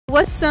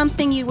What's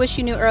something you wish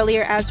you knew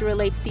earlier as it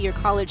relates to your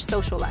college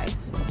social life?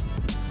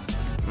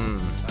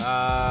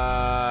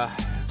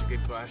 That's a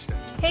good question.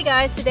 Hey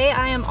guys, today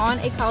I am on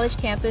a college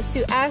campus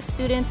to ask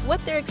students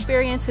what their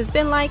experience has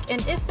been like and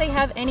if they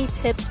have any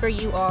tips for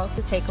you all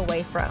to take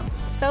away from.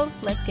 So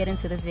let's get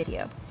into this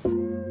video.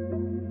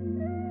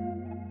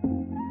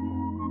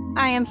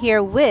 I am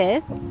here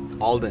with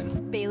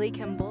Alden. Bailey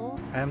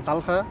Kimball. I am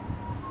Talha.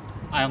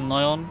 I am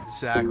Noyon.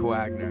 Zach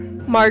Wagner.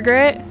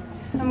 Margaret.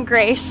 I'm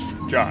Grace.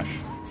 Josh.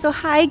 So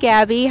hi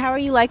Gabby, how are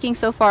you liking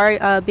so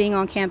far being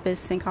on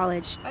campus in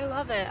college? I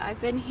love it.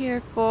 I've been here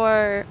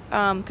for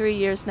 3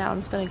 years now and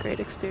it's been a great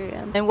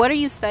experience. And what are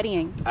you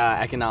studying?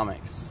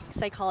 Economics.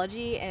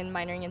 Psychology and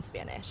minoring in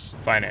Spanish.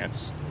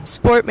 Finance.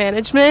 Sport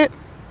management.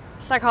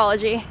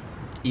 Psychology.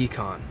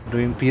 Econ.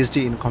 Doing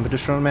PhD in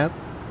computational math.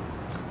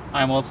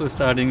 I am also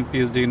studying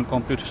PhD in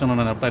computational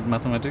and applied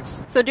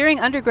mathematics. So during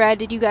undergrad,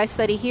 did you guys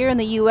study here in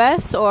the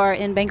US or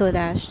in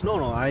Bangladesh?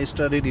 No, I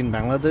studied in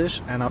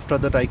Bangladesh and after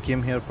that I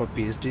came here for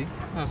PhD.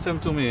 Same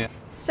to me.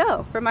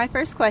 So for my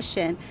first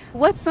question,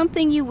 what's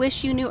something you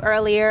wish you knew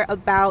earlier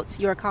about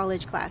your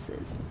college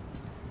classes?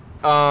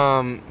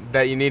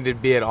 That you need to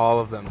be at all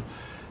of them.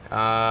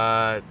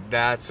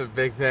 That's a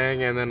big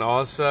thing, and then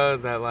also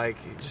that like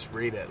you just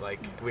read it. Like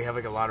we have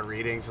like a lot of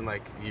readings, and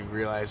like you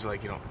realize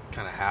like you don't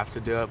kind of have to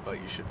do it, but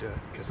you should do it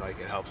because like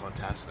it helps on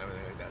tests and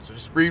everything like that. So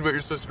just read what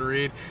you're supposed to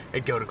read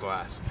and go to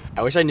class.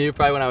 I wish I knew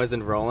probably when I was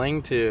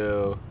enrolling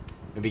to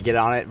maybe get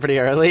on it pretty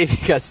early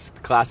because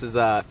classes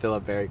fill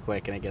up very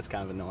quick and it gets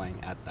kind of annoying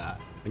at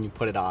that when you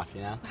put it off, you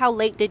know? How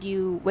late did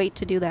you wait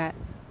to do that?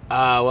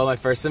 Well, my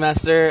first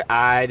semester,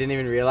 I didn't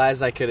even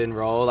realize I could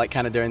enroll like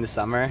kind of during the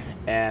summer,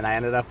 and I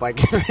ended up like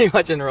pretty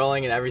much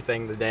enrolling in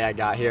everything the day I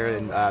got here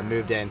and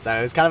moved in. So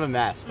it was kind of a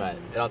mess, but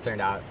it all turned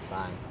out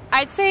fine.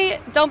 I'd say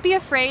don't be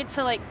afraid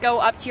to like go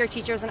up to your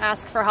teachers and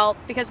ask for help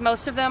because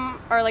most of them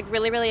are like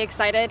really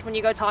excited when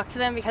you go talk to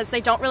them because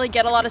they don't really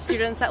get a lot of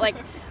students that like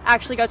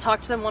actually go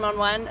talk to them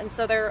one-on-one, and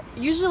so they're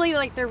usually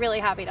like they're really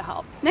happy to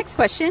help. Next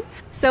question.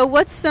 So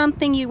what's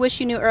something you wish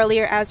you knew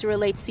earlier as it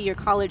relates to your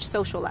college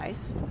social life?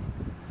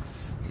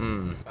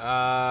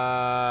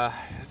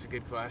 That's a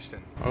good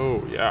question.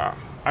 Oh, yeah.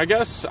 I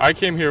guess I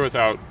came here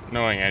without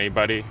knowing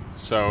anybody,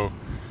 so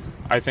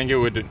I think it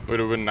would have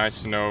been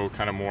nice to know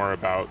kind of more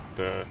about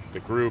the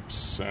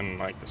groups and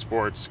like the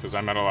sports, because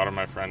I met a lot of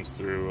my friends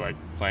through like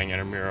playing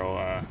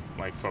intramural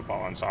like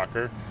football and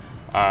soccer.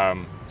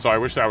 So I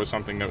wish that was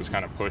something that was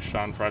kind of pushed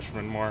on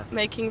freshmen more.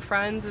 Making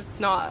friends is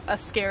not a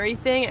scary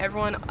thing.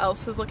 Everyone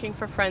else is looking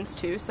for friends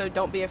too, so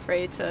don't be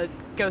afraid to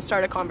go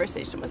start a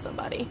conversation with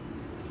somebody.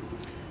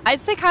 I'd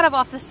say kind of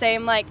off the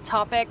same like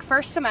topic.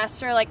 First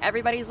semester, like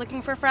everybody's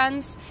looking for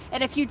friends,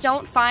 and if you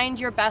don't find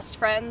your best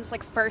friends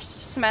like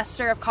first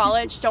semester of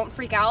college, don't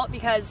freak out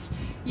because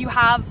you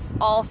have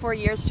all 4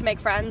 years to make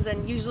friends,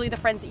 and usually the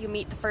friends that you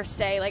meet the first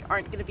day like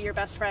aren't going to be your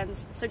best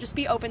friends. So just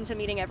be open to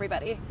meeting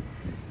everybody.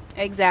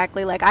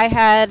 Exactly. Like I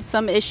had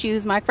some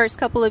issues my first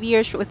couple of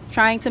years with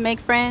trying to make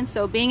friends,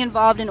 so being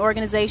involved in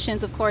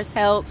organizations of course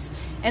helps.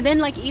 And then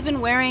like even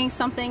wearing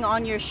something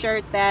on your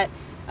shirt that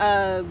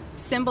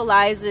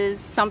symbolizes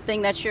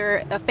something that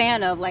you're a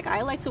fan of. Like I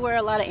like to wear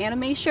a lot of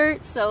anime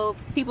shirts, so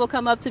people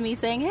come up to me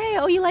saying, hey,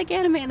 oh, you like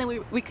anime, and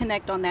then we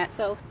connect on that.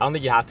 So I don't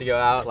think you have to go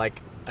out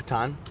like a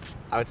ton.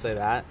 I would say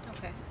that.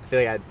 Okay. I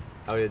feel like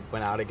I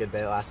went out a good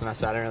bit last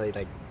semester. I don't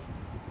think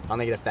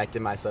it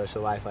affected my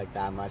social life like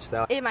that much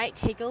though. It might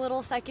take a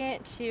little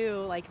second to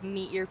like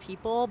meet your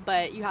people,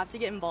 but you have to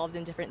get involved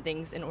in different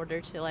things in order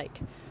to like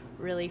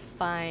really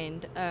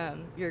find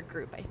your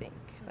group, I think,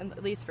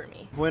 at least for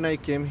me. When I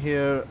came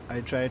here,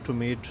 I tried to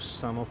meet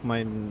some of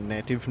my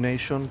native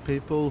nation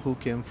people who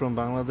came from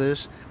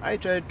Bangladesh. I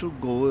tried to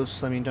go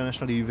some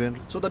international event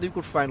so that you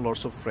could find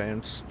lots of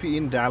friends.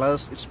 In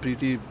Dallas, it's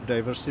pretty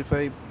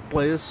diversified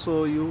place,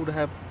 so you would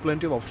have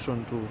plenty of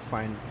option to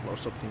find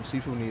lots of things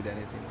if you need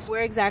anything.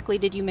 where exactly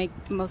did you make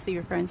most of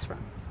your friends from?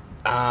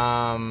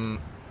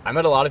 I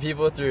met a lot of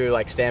people through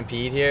like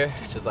Stampede here,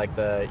 which is like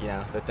the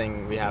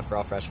thing we have for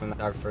all freshmen,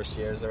 our first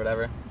years or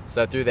whatever.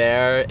 So through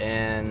there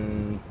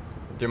and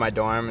through my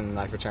dorm and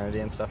my fraternity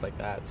and stuff like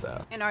that.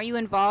 So. And are you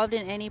involved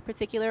in any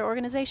particular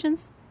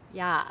organizations?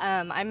 Yeah,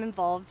 I'm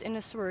involved in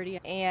a sorority,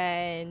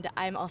 and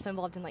I'm also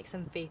involved in like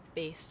some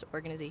faith-based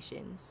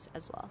organizations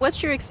as well.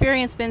 What's your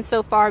experience been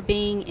so far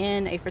being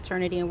in a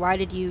fraternity, and why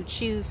did you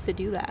choose to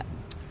do that?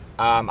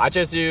 I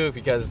chose to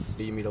because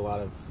you meet a lot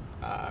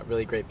of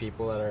really great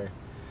people that are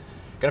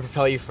going to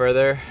propel you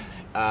further,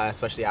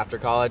 especially after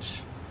college.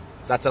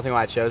 So that's something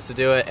why I chose to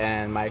do it,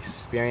 and my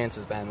experience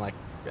has been like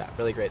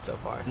really great so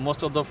far.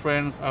 Most of the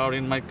friends are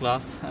in my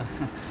class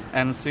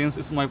and since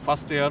it's my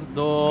first year,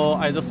 though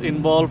I just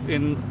involved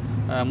in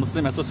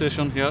Muslim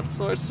association here,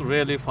 so it's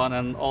really fun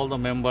and all the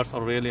members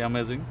are really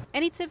amazing.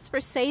 Any tips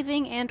for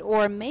saving and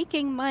or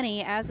making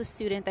money as a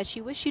student that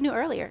you wish you knew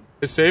earlier?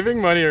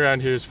 Saving money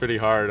around here is pretty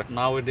hard.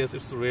 Nowadays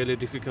it's really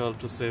difficult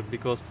to save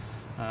because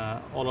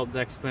all of the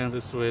expense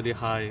is really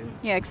high.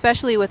 Yeah,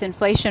 especially with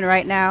inflation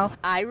right now.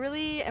 I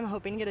really am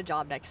hoping to get a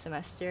job next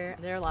semester.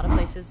 There are a lot of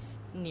places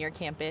near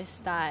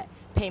campus that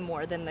pay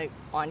more than the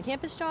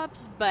on-campus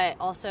jobs, but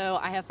also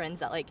I have friends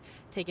that like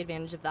take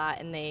advantage of that,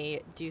 and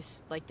they do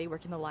like they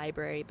work in the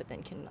library but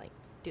then can like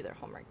do their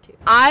homework too.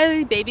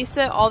 I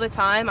babysit all the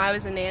time. I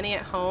was a nanny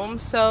at home,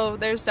 so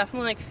there's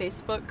definitely like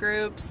Facebook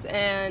groups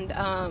and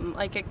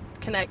like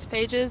connect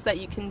pages that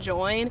you can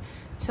join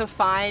to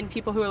find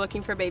people who are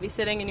looking for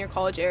babysitting in your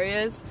college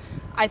areas.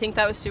 I think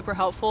that was super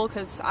helpful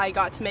because I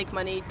got to make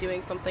money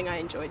doing something I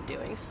enjoyed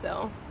doing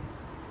still.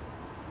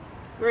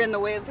 We're in the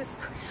way of this.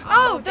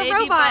 Oh, the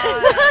robot.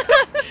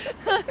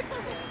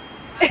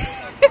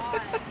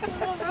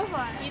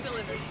 He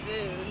delivers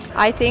food.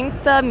 I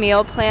think the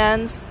meal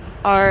plans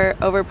are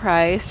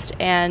overpriced,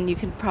 and you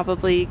can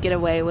probably get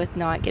away with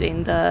not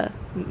getting the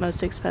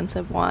most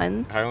expensive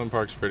one. Highland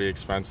Park's pretty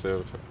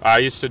expensive. I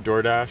used to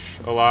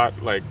DoorDash a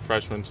lot, like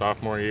freshman,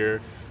 sophomore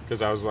year,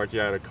 because I was lucky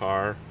I had a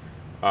car.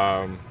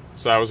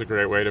 So that was a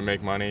great way to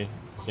make money,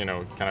 you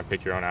know, kind of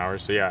pick your own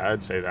hours. So yeah,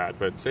 I'd say that.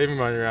 But saving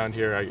money around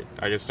here,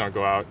 I just don't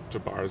go out to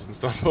bars and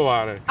stuff a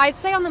lot. I'd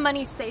say on the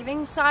money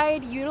saving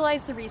side,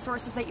 utilize the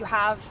resources that you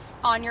have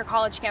on your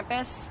college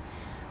campus.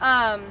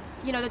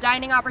 You know, the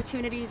dining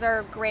opportunities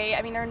are great.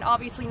 I mean, they're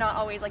obviously not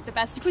always like the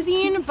best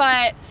cuisine,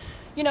 but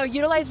you know,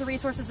 utilize the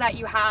resources that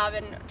you have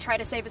and try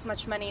to save as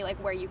much money like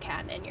where you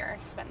can in your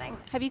spending.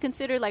 Have you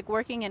considered like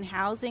working in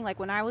housing? Like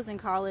when I was in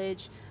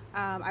college,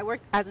 I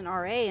worked as an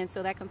RA, and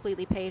so that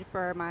completely paid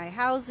for my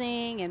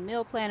housing and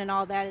meal plan and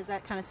all that. Is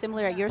that kind of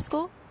similar at your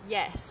school?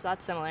 Yes,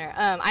 that's similar.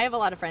 I have a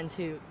lot of friends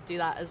who do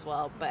that as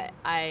well, but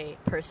I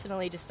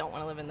personally just don't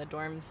want to live in the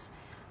dorms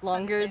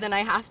longer than I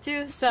have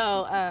to,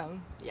 so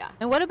yeah.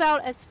 And what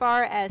about as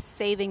far as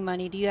saving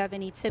money? Do you have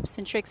any tips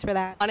and tricks for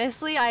that?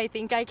 Honestly, I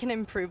think I can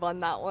improve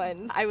on that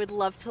one. I would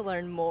love to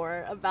learn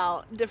more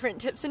about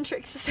different tips and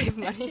tricks to save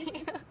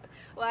money.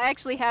 Well, I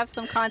actually have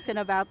some content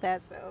about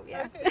that, so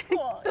yeah. Okay,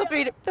 cool.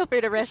 Feel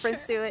free to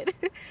reference to it.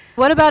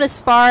 What about as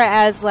far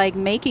as like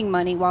making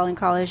money while in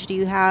college? Do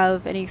you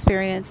have any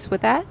experience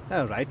with that?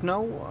 Right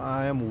now,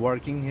 I am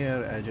working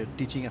here as a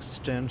teaching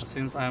assistant.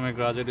 Since I'm a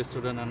graduate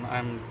student and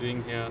I'm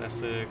doing here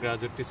as a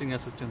graduate teaching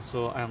assistant,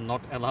 so I'm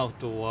not allowed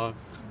to work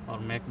or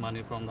make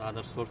money from the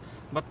other source.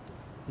 But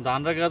the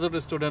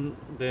undergraduate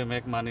student, they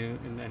make money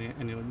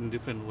in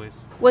different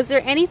ways. Was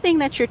there anything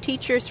that your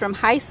teachers from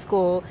high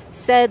school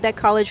said that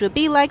college would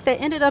be like that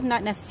ended up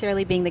not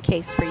necessarily being the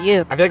case for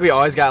you? I feel like we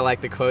always got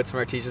like the quotes from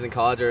our teachers in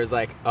college, where it was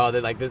like, oh,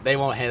 they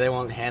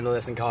won't handle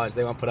this in college.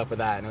 They won't put up with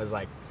that, and it was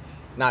like,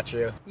 not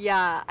true.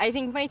 Yeah, I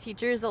think my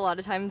teachers a lot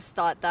of times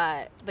thought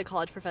that the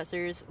college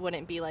professors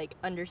wouldn't be like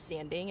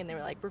understanding, and they were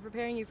like, we're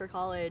preparing you for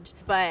college.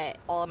 But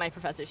all of my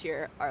professors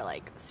here are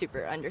like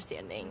super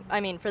understanding.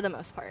 I mean, for the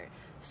most part.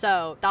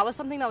 So that was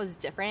something that was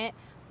different,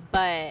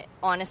 but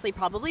honestly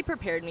probably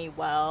prepared me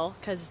well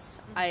because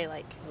I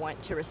like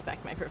want to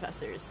respect my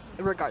professors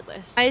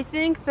regardless. I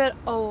think that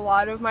a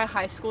lot of my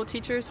high school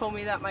teachers told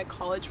me that my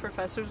college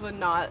professors would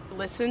not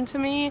listen to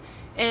me,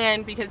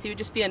 and because he would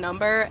just be a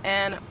number.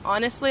 And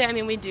honestly, I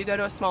mean, we do go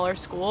to a smaller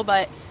school,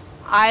 but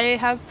I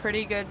have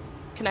pretty good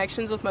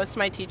connections with most of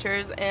my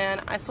teachers,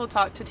 and I still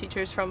talk to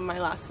teachers from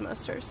my last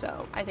semester,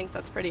 so I think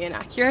that's pretty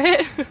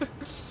inaccurate.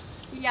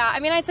 Yeah, I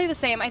mean, I'd say the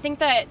same. I think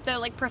that the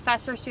like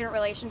professor-student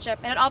relationship,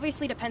 and it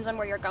obviously depends on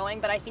where you're going,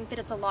 but I think that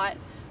it's a lot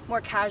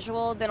more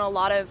casual than a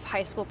lot of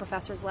high school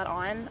professors let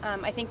on.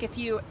 I think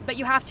but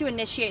you have to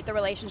initiate the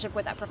relationship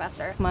with that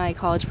professor. My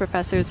college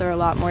professors are a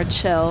lot more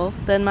chill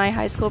than my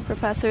high school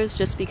professors,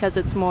 just because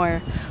it's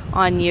more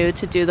on you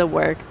to do the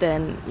work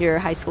than your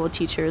high school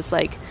teachers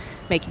like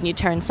making you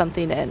turn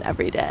something in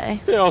every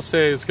day. They all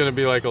say it's going to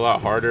be like a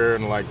lot harder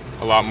and like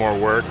a lot more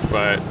work,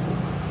 but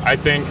I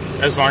think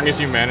as long as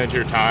you manage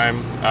your time,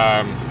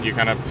 you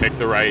kind of pick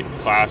the right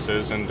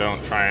classes and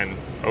don't try and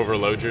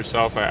overload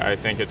yourself, I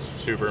think it's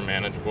super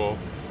manageable.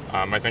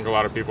 I think a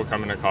lot of people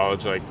come into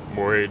college like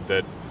worried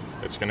that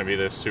it's going to be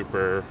this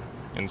super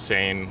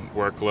insane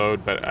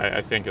workload, but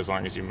I think as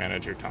long as you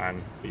manage your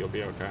time, you'll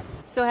be okay.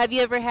 So have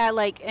you ever had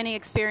like any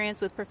experience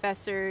with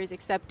professors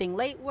accepting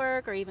late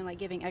work or even like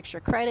giving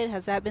extra credit?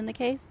 Has that been the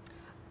case?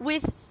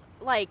 With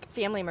like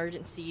family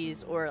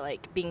emergencies or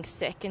like being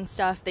sick and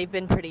stuff, they've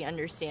been pretty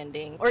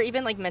understanding. Or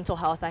even like mental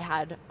health, I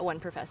had one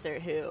professor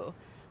who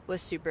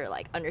was super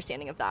like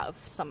understanding of that, of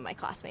some of my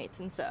classmates.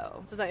 And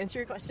so, does that answer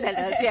your question? That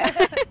does,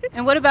 yeah.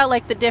 And what about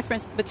like the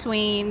difference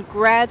between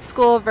grad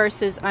school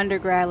versus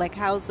undergrad? Like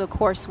how's the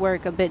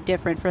coursework a bit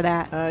different for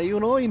that?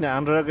 You know, in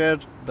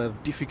undergrad, the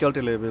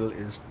difficulty level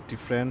is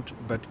different,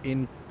 but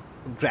in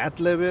grad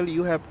level,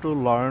 you have to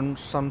learn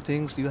some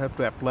things, you have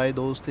to apply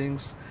those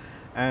things,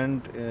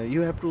 and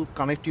you have to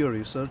connect your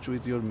research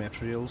with your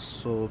materials.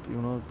 So, you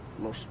know,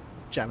 lots of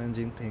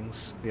challenging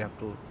things we have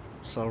to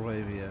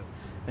survive here.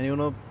 And you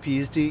know,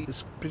 PhD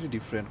is pretty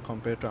different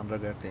compared to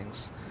undergrad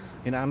things.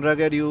 In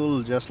undergrad, you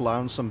will just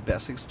learn some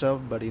basic stuff,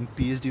 but in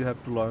PhD, you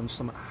have to learn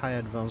some high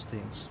advanced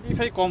things.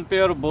 If I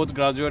compare both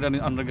graduate and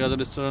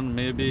undergraduate student,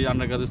 maybe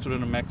undergraduate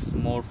student makes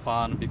more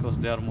fun because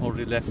they are more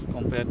relaxed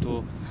compared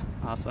to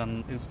us.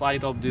 And in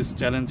spite of this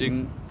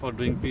challenging for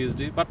doing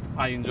PhD, but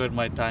I enjoyed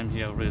my time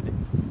here really.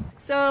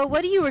 So,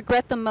 what do you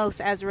regret the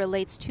most as it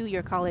relates to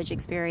your college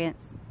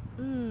experience?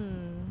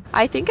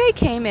 I think I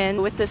came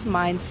in with this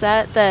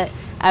mindset that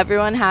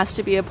everyone has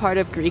to be a part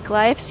of Greek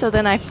life, so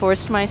then I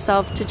forced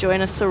myself to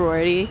join a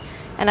sorority,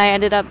 and I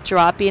ended up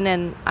dropping,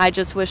 and I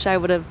just wish I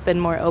would have been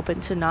more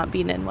open to not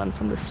being in one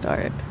from the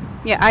start.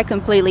 Yeah, I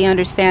completely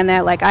understand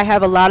that. Like, I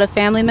have a lot of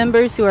family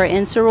members who are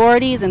in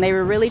sororities, and they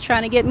were really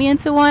trying to get me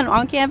into one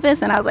on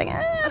campus, and I was like,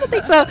 I don't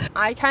think so.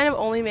 I kind of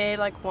only made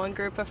like one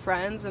group of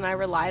friends, and I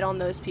relied on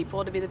those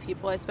people to be the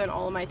people I spent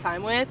all of my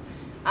time with.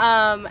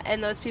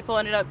 And those people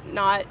ended up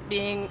not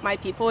being my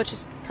people, which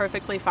is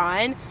perfectly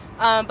fine.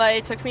 But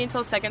it took me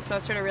until second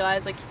semester to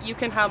realize like you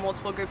can have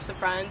multiple groups of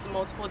friends and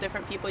multiple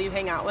different people you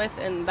hang out with,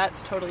 and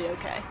that's totally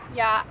okay.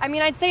 Yeah, I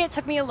mean, I'd say it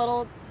took me a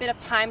little bit of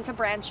time to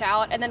branch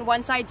out, and then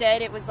once I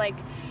did, it was like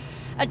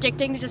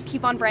addicting to just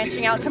keep on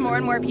branching out to more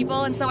and more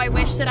people, and so I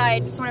wish that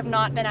I'd sort of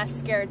not been as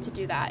scared to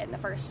do that in the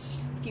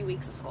first few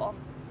weeks of school.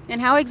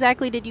 And how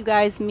exactly did you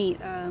guys meet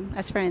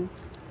as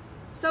friends?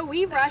 So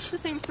we rushed the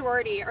same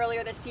sorority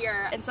earlier this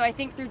year, and so I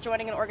think through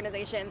joining an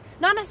organization,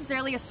 not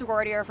necessarily a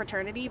sorority or a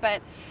fraternity,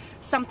 but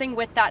something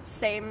with that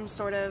same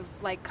sort of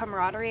like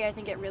camaraderie, I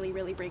think it really,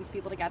 really brings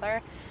people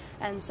together.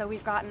 And so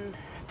we've gotten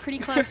pretty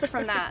close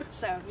from that,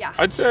 so yeah.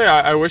 I'd say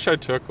I wish I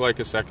took like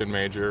a second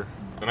major,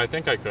 and I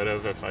think I could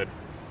have if I'd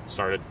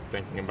started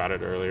thinking about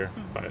it earlier,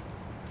 but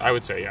I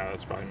would say, yeah,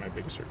 that's probably my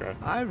biggest regret.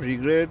 I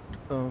regret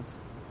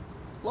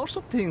lots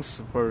of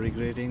things for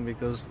regretting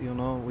because, you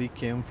know, we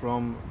came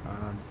from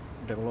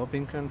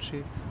developing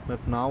country,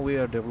 but now we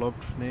are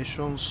developed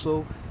nation,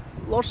 so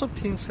lots of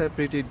things are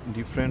pretty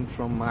different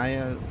from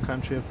my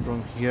country,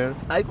 from here.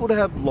 I could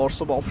have lots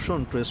of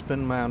options to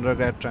spend my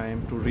undergrad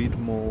time to read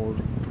more,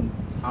 to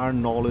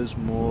earn knowledge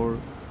more,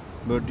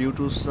 but due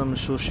to some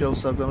social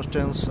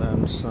circumstance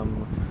and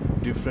some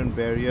different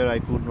barrier, I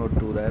could not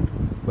do that.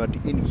 But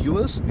in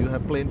US, you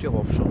have plenty of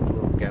options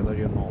to gather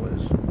your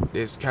knowledge.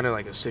 It's kind of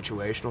like a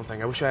situational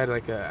thing. I wish I had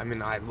like I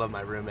mean, I love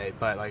my roommate,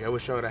 but like I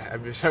wish I would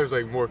have, I was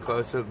like more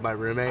close to my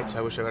roommates.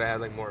 I wish I would have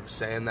had like more of a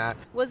say in that.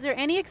 Was there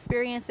any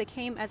experience that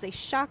came as a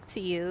shock to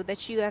you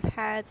that you have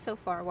had so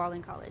far while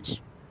in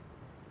college?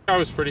 I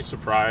was pretty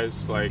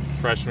surprised, like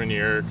freshman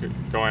year,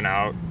 going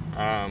out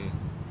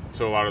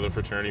to a lot of the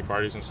fraternity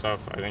parties and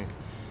stuff. I think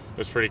it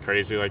was pretty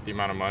crazy, like the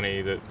amount of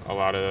money that a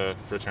lot of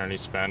the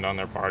fraternities spend on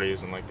their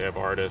parties, and like they have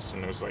artists,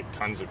 and there's like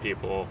tons of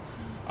people.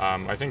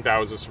 I think that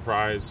was a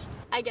surprise.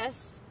 I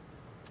guess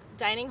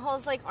dining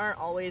halls like aren't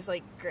always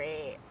like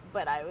great,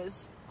 but I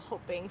was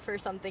hoping for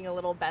something a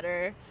little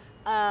better.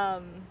 So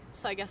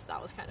I guess that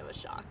was kind of a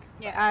shock.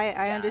 Yeah,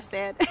 I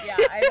understand. Yeah,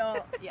 I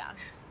don't. Yeah.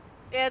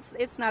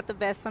 It's not the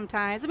best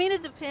sometimes. I mean,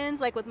 it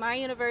depends. Like with my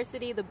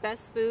university, the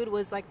best food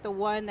was like the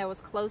one that was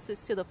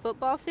closest to the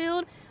football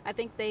field. I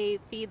think they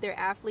feed their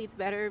athletes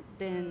better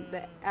than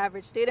the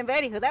average student.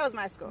 But anywho, that was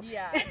my school.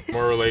 Yeah.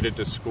 More related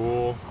to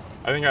school,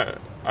 I think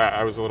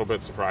I was a little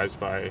bit surprised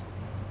by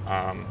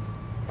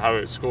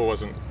how school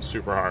wasn't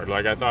super hard.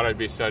 Like I thought I'd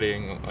be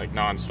studying like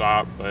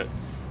nonstop, but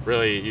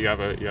really you have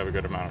a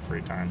good amount of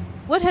free time.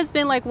 What has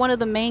been like one of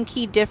the main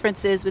key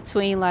differences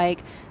between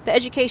like the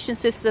education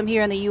system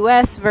here in the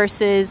US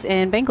versus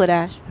in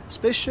Bangladesh?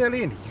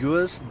 Especially in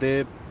US,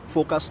 they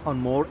focus on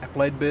more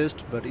applied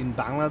based, but in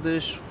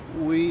Bangladesh,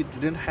 we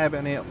didn't have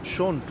any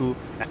option to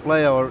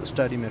apply our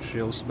study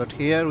materials. But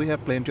here we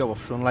have plenty of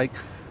option. Like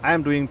I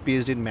am doing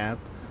PhD in math.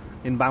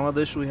 In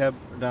Bangladesh, we have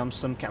done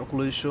some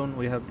calculation,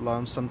 we have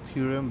learned some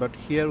theorem, but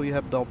here we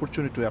have the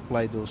opportunity to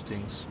apply those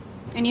things.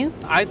 And you?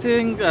 I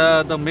think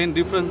the main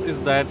difference is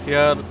that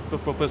here the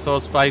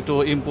professors try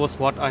to impose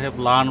what I have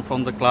learned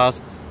from the class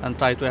and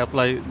try to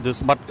apply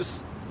this, but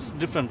it's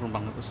different from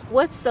Bangladesh.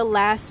 What's the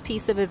last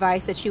piece of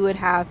advice that you would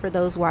have for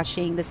those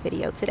watching this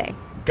video today?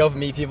 Go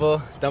meet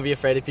people. Don't be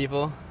afraid of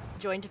people.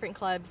 Join different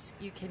clubs,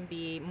 you can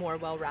be more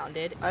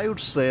well-rounded. I would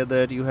say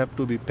that you have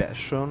to be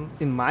passionate.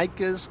 In my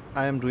case,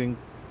 I am doing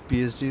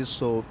PhD,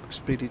 so it's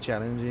pretty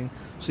challenging.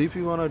 So if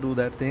you want to do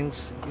that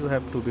things, you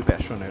have to be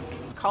passionate.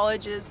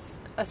 College is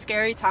a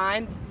scary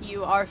time.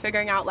 You are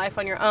figuring out life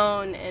on your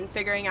own and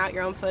figuring out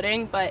your own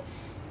footing, but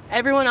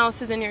everyone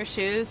else is in your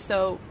shoes,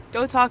 so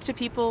go talk to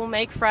people,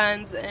 make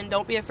friends, and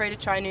don't be afraid to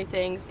try new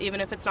things,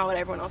 even if it's not what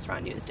everyone else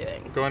around you is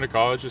doing. Going to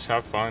college, just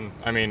have fun.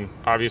 I mean,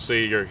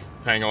 obviously you're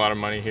paying a lot of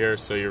money here,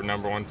 so your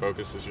number one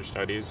focus is your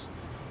studies,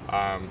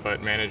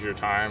 but manage your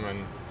time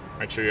and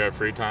make sure you have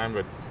free time,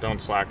 but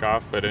don't slack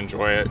off, but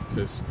enjoy it,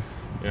 because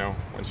you know,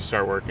 once you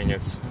start working,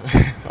 it's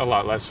a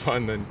lot less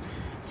fun than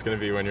it's going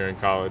to be when you're in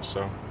college.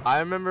 So I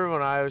remember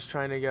when I was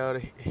trying to go to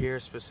here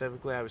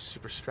specifically, I was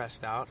super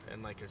stressed out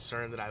and like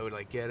concerned that I would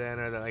like get in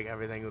or that like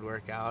everything would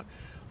work out.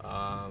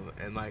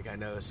 And like, I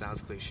know it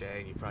sounds cliche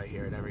and you probably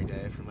hear it every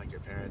day from like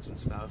your parents and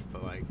stuff,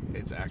 but like,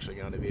 it's actually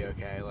going to be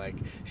okay. Like,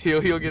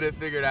 you'll get it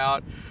figured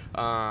out.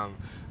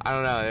 I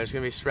don't know, there's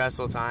gonna be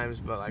stressful times,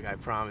 but like, I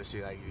promise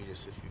you, like,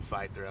 if you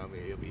fight through them,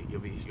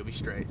 you'll be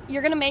straight.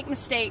 You're gonna make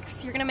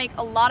mistakes. You're gonna make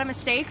a lot of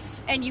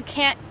mistakes, and you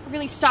can't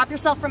really stop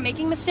yourself from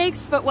making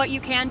mistakes, but what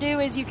you can do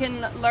is you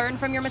can learn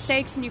from your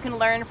mistakes, and you can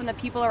learn from the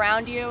people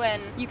around you,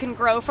 and you can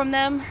grow from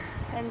them.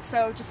 And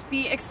so just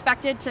be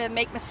expected to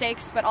make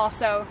mistakes, but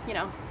also,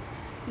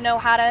 know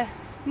how to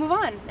move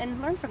on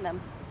and learn from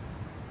them.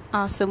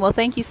 Awesome. Well,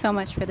 thank you so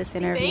much for this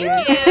interview.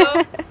 Thank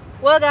you.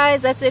 Well,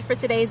 guys, that's it for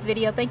today's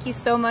video. Thank you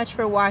so much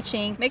for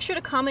watching. Make sure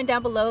to comment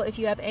down below if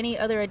you have any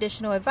other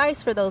additional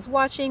advice for those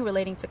watching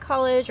relating to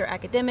college or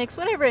academics,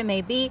 whatever it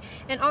may be.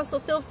 And also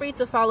feel free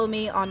to follow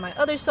me on my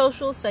other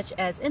socials such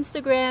as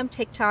Instagram,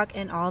 TikTok,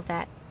 and all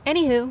that.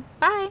 Anywho,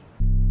 bye.